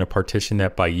here. We're going to partition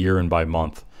that by year and by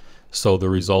month. So the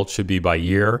results should be by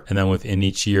year, and then within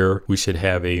each year we should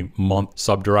have a month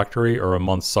subdirectory or a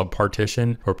month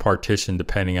subpartition or partition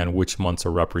depending on which months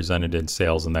are represented in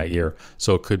sales in that year.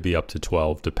 So it could be up to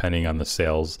 12 depending on the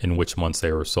sales in which months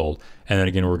they were sold. And then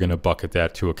again, we're going to bucket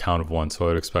that to a count of 1. So I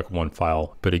would expect 1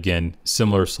 file. But again,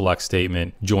 similar select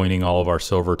statement, joining all of our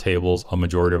silver tables, a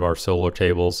majority of our silver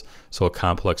tables. So a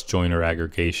complex join or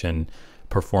aggregation,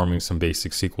 performing some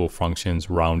basic SQL functions,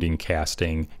 rounding,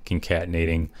 casting,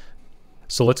 concatenating.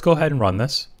 So let's go ahead and run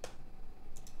this.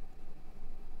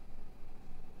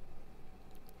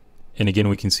 And again,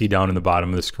 we can see down in the bottom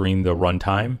of the screen the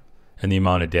runtime and the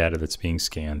amount of data that's being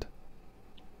scanned.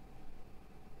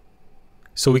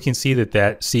 So we can see that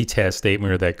that CTAS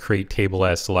statement, or that create table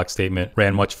as select statement,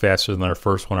 ran much faster than our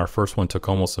first one. Our first one took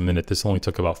almost a minute. This only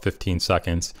took about 15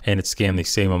 seconds, and it scanned the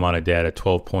same amount of data,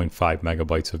 12.5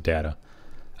 megabytes of data.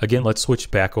 Again, let's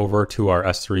switch back over to our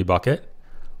S3 bucket.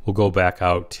 We'll go back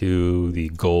out to the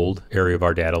gold area of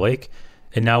our data lake,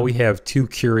 And now we have two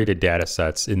curated data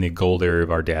sets in the gold area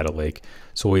of our data lake.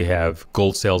 So we have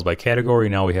gold sales by category,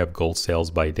 now we have gold sales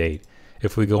by date.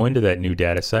 If we go into that new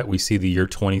data set, we see the year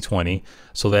 2020.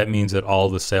 So that means that all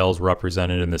the sales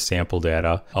represented in the sample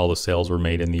data, all the sales were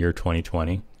made in the year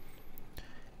 2020.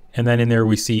 And then in there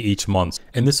we see each month.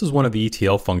 And this is one of the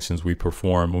ETL functions we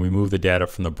perform when we move the data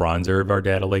from the bronze area of our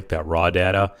data lake, that raw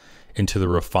data, into the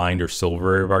refined or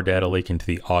silver area of our data lake, into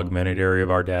the augmented area of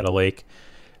our data lake.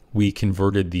 We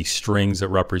converted the strings that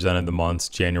represented the months,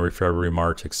 January, February,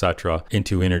 March, etc.,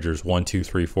 into integers, 1, 2,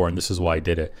 3, 4, and this is why I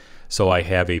did it. So I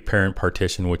have a parent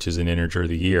partition, which is an integer of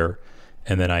the year,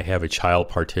 and then I have a child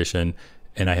partition,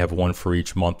 and I have one for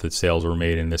each month that sales were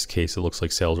made. In this case, it looks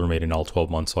like sales were made in all 12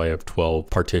 months, so I have 12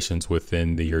 partitions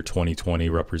within the year 2020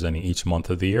 representing each month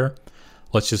of the year.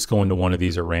 Let's just go into one of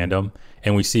these at random,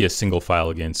 and we see a single file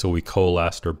again. So we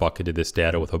coalesced or bucketed this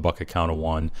data with a bucket count of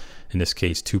 1. In this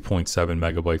case, 2.7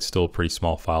 megabytes, still a pretty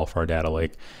small file for our data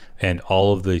lake. And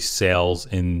all of the sales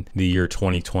in the year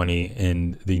 2020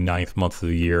 in the 9th month of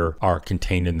the year are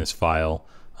contained in this file.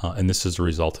 And this is a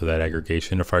result of that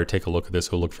aggregation. If I were to take a look at this,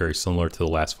 it will look very similar to the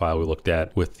last file we looked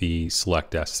at with the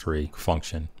select S3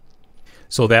 function.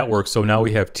 So that works. So now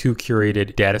we have two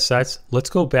curated data sets. Let's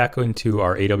go back into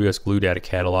our AWS Glue Data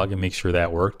Catalog and make sure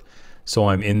that worked. So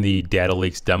I'm in the Data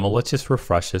Lakes demo. Let's just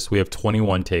refresh this. We have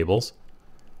 21 tables.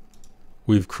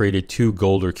 We've created two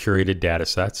gold or curated data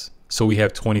sets. So we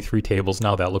have 23 tables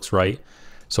now. That looks right.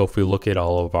 So if we look at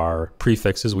all of our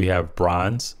prefixes, we have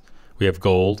bronze, we have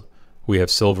gold, we have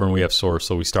silver, and we have source.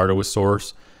 So we started with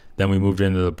source. Then we moved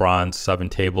into the bronze 7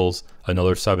 tables,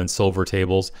 another 7 silver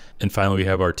tables, and finally we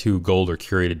have our 2 gold or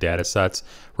curated data sets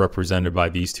represented by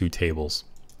these 2 tables.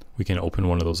 We can open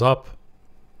one of those up.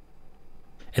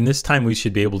 And this time we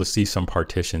should be able to see some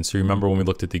partitions. So remember when we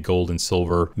looked at the gold and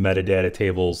silver metadata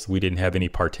tables, we didn't have any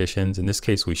partitions. In this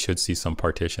case, we should see some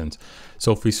partitions.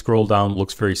 So if we scroll down, it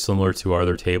looks very similar to our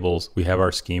other tables. We have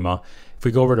our schema. If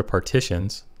we go over to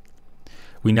partitions,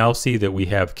 we now see that we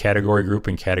have category group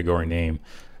and category name.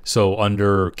 So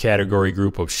under category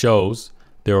group of shows,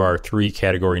 there are 3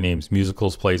 category names: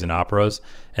 musicals, plays, and operas.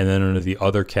 And then under the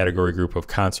other category group of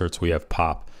concerts, we have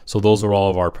pop. So those are all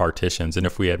of our partitions. And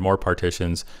if we had more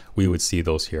partitions, we would see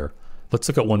those here. Let's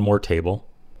look at one more table.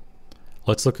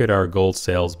 Let's look at our gold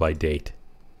sales by date.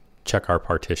 Check our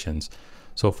partitions.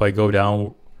 So if I go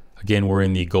down, again, we're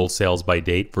in the gold sales by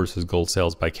date versus gold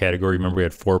sales by category. Remember we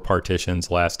had 4 partitions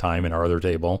last time in our other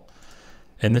table.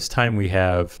 And this time we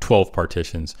have 12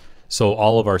 partitions. So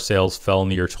all of our sales fell in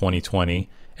the year 2020,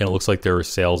 and it looks like there were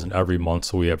sales in every month.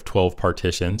 So we have 12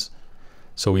 partitions.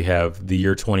 So we have the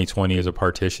year 2020 as a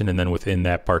partition, and then within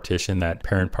that partition, that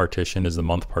parent partition is the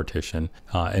month partition.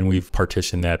 And we've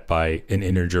partitioned that by an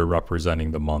integer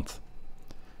representing the month.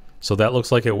 So that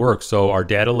looks like it works. So our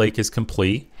data lake is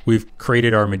complete. We've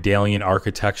created our medallion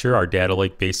architecture, our data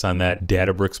lake based on that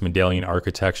Databricks medallion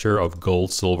architecture of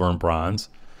gold, silver, and bronze.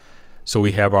 So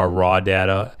we have our raw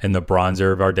data in the bronze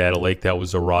area of our data lake. That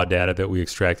was the raw data that we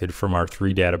extracted from our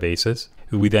 3 databases.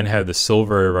 We then have the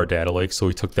silver area of our data lake. So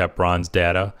we took that bronze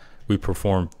data. We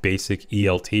performed basic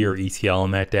ELT or ETL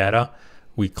in that data.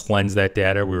 We cleansed that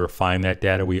data. We refined that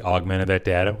data. We augmented that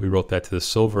data. We wrote that to the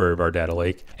silver area of our data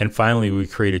lake. And finally, we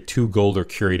created 2 gold or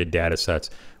curated data sets.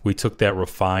 We took that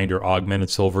refined or augmented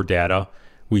silver data.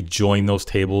 We joined those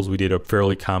tables. We did a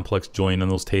fairly complex join on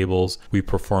those tables. We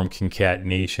performed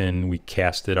concatenation. We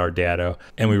casted our data,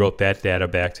 and we wrote that data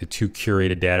back to 2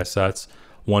 curated data sets,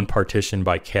 one partitioned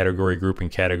by category group and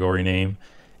category name,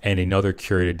 and another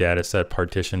curated data set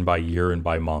partitioned by year and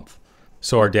by month.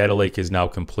 So our data lake is now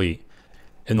complete.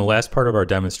 In the last part of our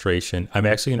demonstration, I'm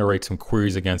actually going to write some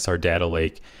queries against our data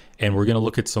lake, and we're going to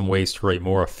look at some ways to write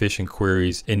more efficient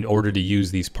queries in order to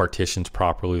use these partitions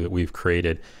properly that we've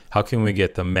created. How can we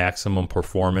get the maximum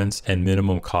performance and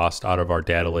minimum cost out of our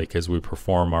data lake as we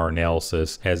perform our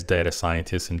analysis as data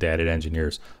scientists and data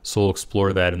engineers? So we'll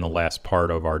explore that in the last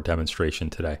part of our demonstration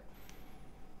today.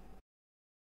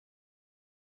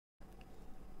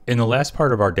 In the last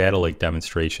part of our data lake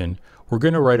demonstration, we're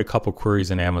going to write a couple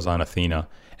queries in Amazon Athena.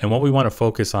 And what we want to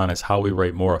focus on is how we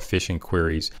write more efficient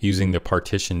queries using the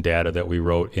partition data that we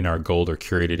wrote in our gold or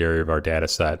curated area of our data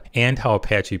set, and how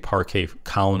Apache Parquet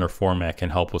columnar format can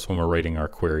help us when we're writing our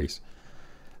queries.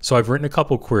 So I've written a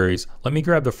couple queries. Let me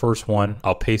grab the first one.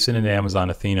 I'll paste it into Amazon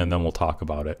Athena, and then we'll talk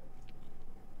about it.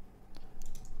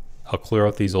 I'll clear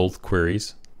out these old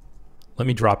queries. Let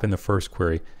me drop in the first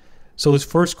query. So this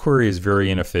first query is very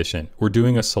inefficient. We're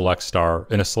doing a select star,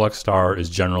 and a select star is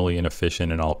generally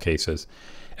inefficient in all cases.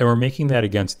 And we're making that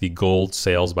against the gold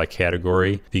sales by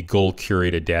category, the gold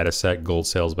curated data set, gold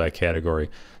sales by category.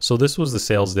 So this was the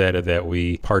sales data that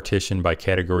we partitioned by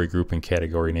category group and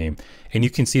category name. And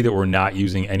you can see that we're not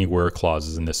using any where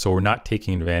clauses in this. So we're not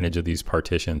taking advantage of these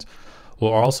partitions. We're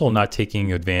also not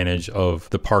taking advantage of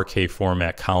the Parquet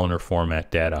format, columnar format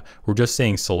data. We're just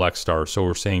saying select star. So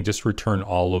we're saying just return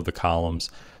all of the columns.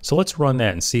 So let's run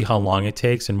that and see how long it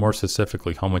takes, and more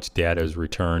specifically, how much data is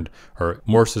returned, or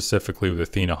more specifically with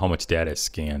Athena, how much data is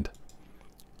scanned.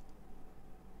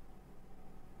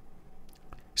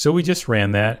 So we just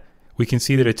ran that. We can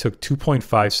see that it took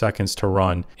 2.5 seconds to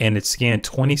run, and it scanned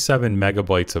 27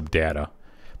 megabytes of data.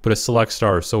 But a select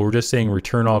star, so we're just saying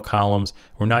return all columns.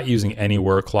 We're not using any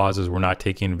where clauses. We're not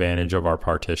taking advantage of our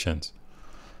partitions.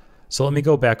 So let me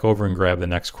go back over and grab the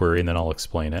next query, and then I'll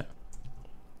explain it.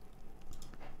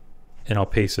 And I'll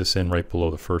paste this in right below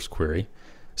the first query.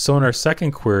 So in our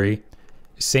second query,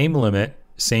 same limit,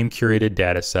 same curated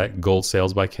data set, gold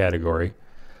sales by category.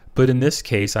 But in this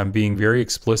case, I'm being very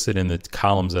explicit in the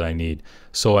columns that I need.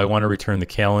 So I want to return the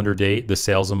calendar date, the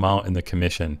sales amount, and the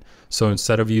commission. So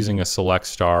instead of using a select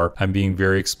star, I'm being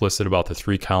very explicit about the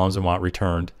 3 columns I want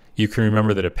returned. You can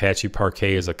remember that Apache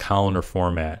Parquet is a columnar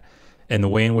format. And the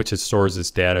way in which it stores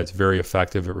its data, it's very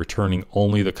effective at returning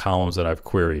only the columns that I've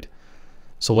queried.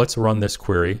 So let's run this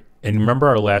query. And remember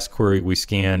our last query, we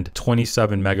scanned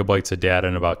 27 megabytes of data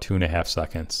in about 2.5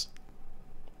 seconds.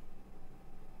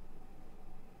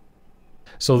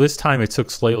 So this time it took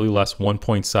slightly less,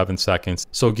 1.7 seconds.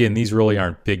 So again, these really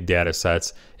aren't big data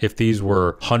sets. If these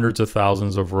were hundreds of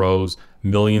thousands of rows,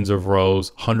 millions of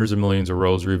rows, hundreds of millions of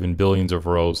rows, or even billions of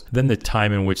rows, then the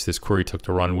time in which this query took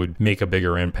to run would make a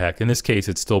bigger impact. In this case,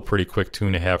 it's still pretty quick,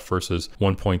 2.5 versus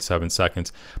 1.7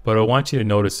 seconds. But what I want you to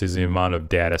notice is the amount of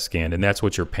data scanned, and that's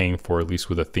what you're paying for, at least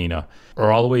with Athena.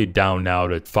 We're all the way down now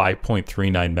to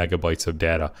 5.39 megabytes of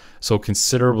data. So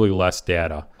considerably less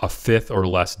data, a fifth or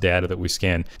less data that we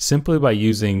scan, simply by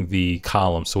using the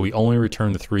columns. So we only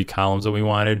return the 3 columns that we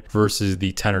wanted versus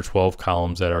the 10 or 12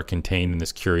 columns that are contained in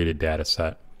this curated data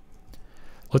set.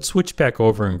 Let's switch back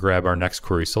over and grab our next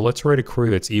query. So let's write a query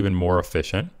that's even more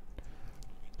efficient.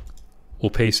 We'll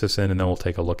paste this in and then we'll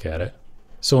take a look at it.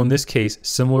 So in this case,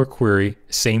 similar query,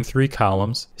 same 3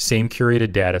 columns, same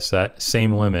curated data set,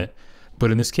 same limit.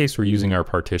 But in this case, we're using our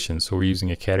partitions. So we're using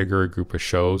a category group of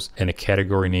shows and a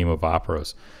category name of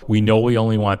operas. We know we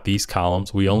only want these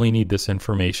columns. We only need this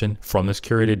information from this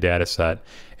curated data set.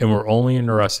 And we're only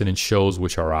interested in shows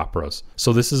which are operas.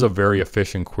 So this is a very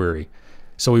efficient query.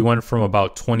 So we went from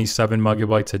about 27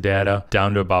 megabytes of data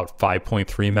down to about 5.3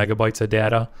 megabytes of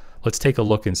data. Let's take a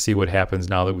look and see what happens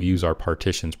now that we use our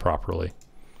partitions properly.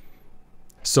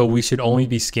 So we should only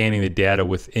be scanning the data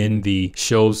within the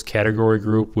shows category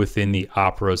group within the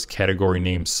operas category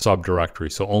name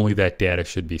subdirectory. So only that data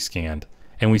should be scanned.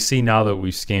 And we see now that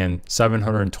we've scanned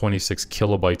 726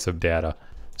 kilobytes of data.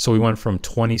 So we went from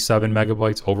 27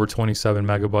 megabytes, over 27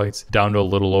 megabytes, down to a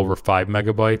little over 5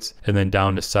 megabytes, and then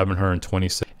down to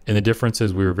 726. And the difference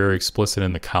is we were very explicit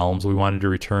in the columns we wanted to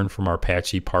return from our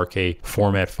Apache Parquet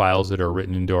format files that are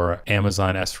written into our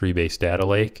Amazon S3 based data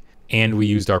lake. And we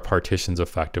used our partitions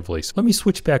effectively. So let me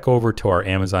switch back over to our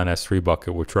Amazon S3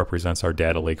 bucket, which represents our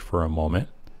data lake, for a moment.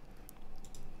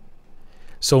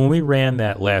 So when we ran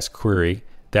that last query,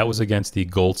 that was against the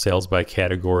gold sales by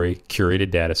category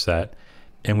curated data set.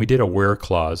 And we did a where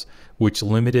clause, which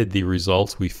limited the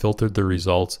results. We filtered the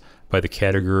results by the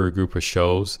category group of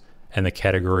shows and the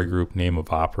category group name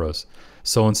of operas.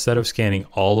 So instead of scanning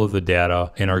all of the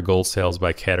data in our gold sales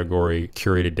by category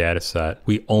curated data set,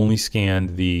 we only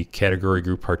scanned the category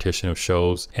group partition of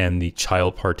shows and the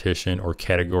child partition or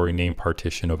category name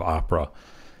partition of opera.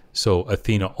 So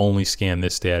Athena only scanned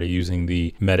this data using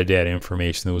the metadata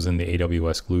information that was in the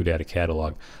AWS Glue data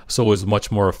catalog. So it was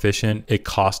much more efficient, it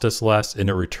cost us less,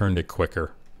 and it returned it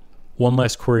quicker. One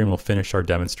last query and we'll finish our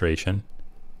demonstration.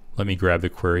 Let me grab the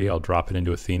query, I'll drop it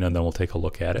into Athena, and then we'll take a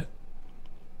look at it.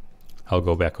 I'll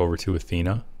go back over to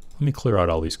Athena. Let me clear out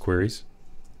all these queries.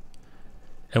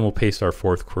 And we'll paste our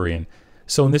 4th query in.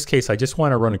 So in this case, I just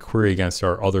want to run a query against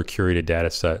our other curated data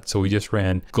set. So we just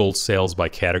ran gold sales by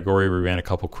category. We ran a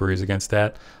couple queries against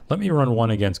that. Let me run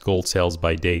one against gold sales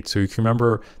by date. So you can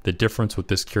remember the difference with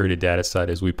this curated data set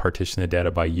is we partition the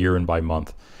data by year and by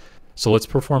month. So let's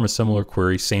perform a similar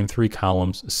query, same 3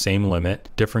 columns, same limit,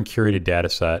 different curated data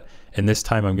set. And this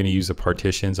time I'm going to use the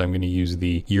partitions. I'm going to use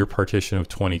the year partition of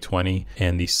 2020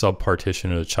 and the sub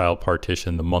partition of the child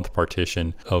partition, the month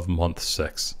partition of month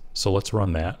 6. So let's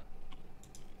run that.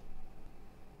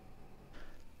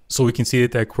 So we can see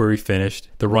that query finished.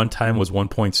 The runtime was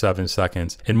 1.7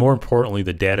 seconds. And more importantly,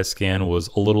 the data scan was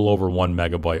a little over 1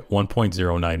 megabyte,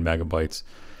 1.09 megabytes.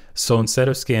 So instead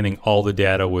of scanning all the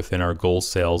data within our goal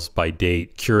sales by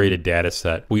date curated data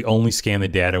set, we only scanned the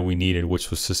data we needed, which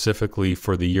was specifically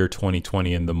for the year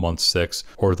 2020 in the month 6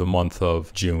 or the month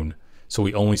of June. So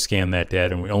we only scanned that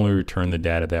data and we only returned the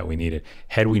data that we needed.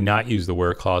 Had we not used the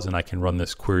where clause, and I can run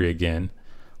this query again,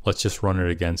 let's just run it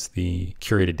against the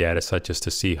curated data set just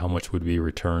to see how much would be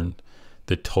returned.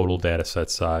 The total data set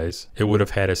size, it would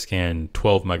have had to scan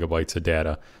 12 megabytes of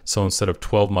data. So instead of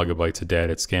 12 megabytes of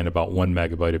data, it scanned about 1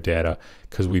 megabyte of data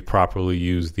because we properly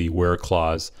used the where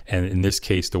clause. And in this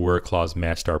case, the where clause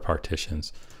matched our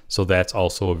partitions. So that's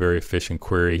also a very efficient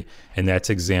query. And that's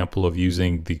an example of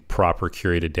using the proper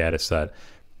curated data set.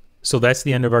 So that's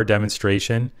the end of our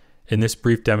demonstration. In this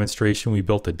brief demonstration, we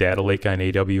built a data lake on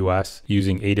AWS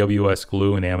using AWS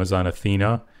Glue and Amazon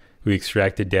Athena. We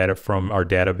extracted data from our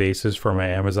databases from our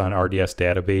Amazon RDS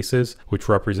databases, which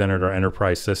represented our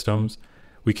enterprise systems.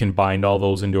 We combined all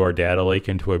those into our data lake,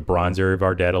 into a bronze area of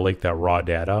our data lake, that raw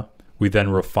data. We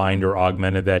then refined or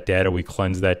augmented that data. We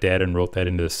cleansed that data and wrote that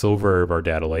into the silver area of our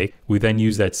data lake. We then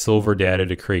used that silver data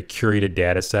to create curated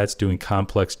data sets, doing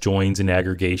complex joins and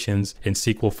aggregations and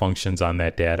SQL functions on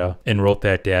that data, and wrote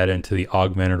that data into the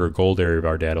augmented or gold area of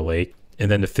our data lake. And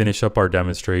then to finish up our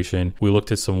demonstration, we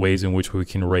looked at some ways in which we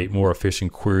can write more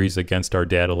efficient queries against our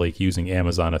data lake using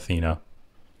Amazon Athena.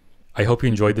 I hope you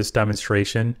enjoyed this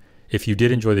demonstration. If you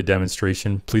did enjoy the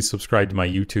demonstration, please subscribe to my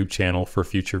YouTube channel for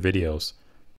future videos.